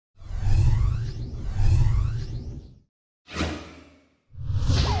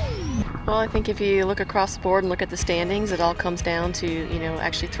Well, I think if you look across the board and look at the standings, it all comes down to,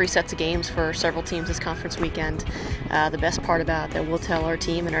 actually 3 sets of games for several teams this conference weekend. The best part about that we'll tell our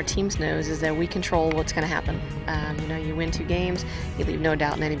team and our teams knows is that we control what's going to happen. You win 2 games, you leave no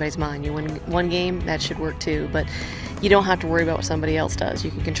doubt in anybody's mind. You win 1 game, that should work too, but you don't have to worry about what somebody else does.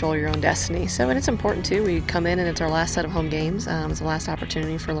 You can control your own destiny. So, and it's important too. We come in and it's our last set of home games. It's the last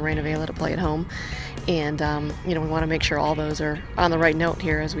opportunity for Lorena Vela to play at home. And, we want to make sure all those are on the right note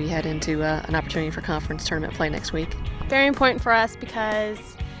here as we head into an opportunity for conference tournament play next week. Very important for us because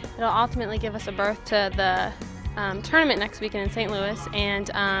it'll ultimately give us a berth to the tournament next weekend in St. Louis.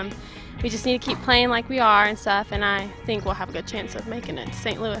 And we just need to keep playing like we are and stuff. And I think we'll have a good chance of making it to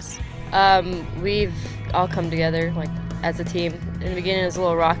St. Louis. We've all come together as a team. In the beginning it was a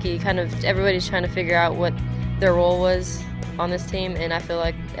little rocky, kind of everybody's trying to figure out what their role was on this team, and I feel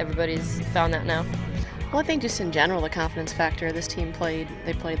like everybody's found that now. Well, I think just in general, the confidence factor, this team played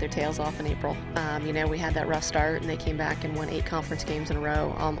their tails off in April. We had that rough start, and they came back and won 8 conference games in a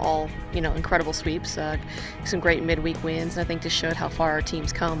row, all, incredible sweeps, some great midweek wins, and I think just showed how far our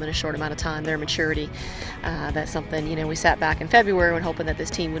team's come in a short amount of time, their maturity. That's something, we sat back in February and hoping that this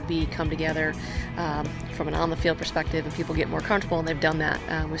team would come together from an on-the-field perspective and people get more comfortable, and they've done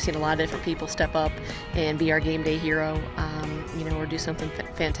that. We've seen a lot of different people step up and be our game day hero, or do something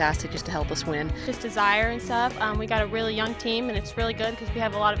fantastic just to help us win. Just desire and stuff. We got a really young team, and it's really good because we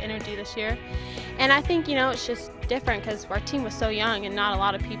have a lot of energy this year. And I think, it's just different because our team was so young and not a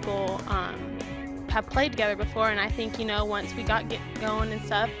lot of people have played together before. And I think, once we get going and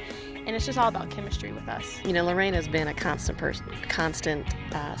stuff, and it's just all about chemistry with us. Lorena's been a constant,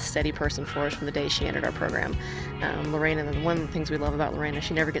 steady person for us from the day she entered our program. Lorena, one of the things we love about Lorena,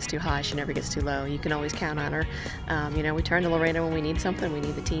 she never gets too high, she never gets too low. You can always count on her. We turn to Lorena when we need something. We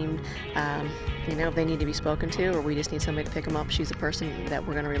need the team, if they need to be spoken to, or we just need somebody to pick them up. She's a person that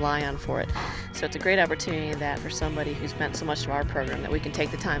we're going to rely on for it. So it's a great opportunity that for somebody who's meant so much to our program that we can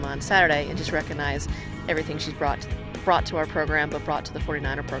take the time on Saturday and just recognize everything she's brought to our program, but brought to the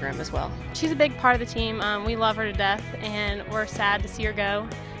 49er program as well. She's a big part of the team. We love her to death, and we're sad to see her go,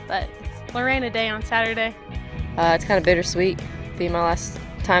 but it's Lorena Day on Saturday. It's kind of bittersweet being my last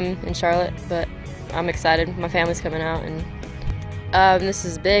time in Charlotte, but I'm excited. My family's coming out, and this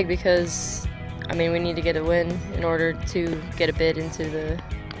is big because, we need to get a win in order to get a bid into the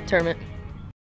tournament.